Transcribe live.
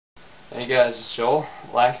Hey guys, it's Joel,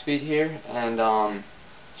 Laxbeat here, and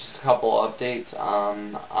just a couple updates.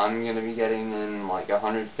 I'm gonna be getting in like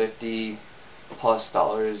 $150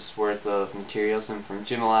 plus worth of materials in from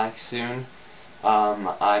Jimalax soon.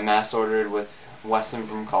 I mass ordered with Weston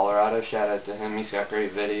from Colorado. Shout out to him. He's got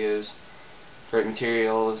great videos, great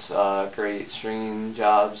materials, great stringing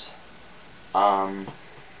jobs. But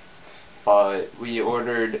we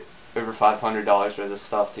ordered over $500 worth of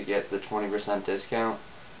stuff to get the 20% discount.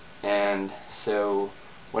 And so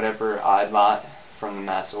whatever I bought from the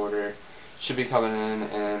mass order should be coming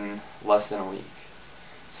in less than a week.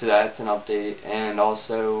 So that's an update, and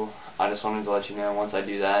also I just wanted to let you know once I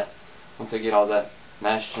do that, once I get all that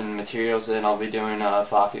mesh and materials in, I'll be doing a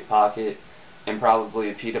Pocket and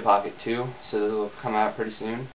probably a Pita Pocket too, so those will come out pretty soon.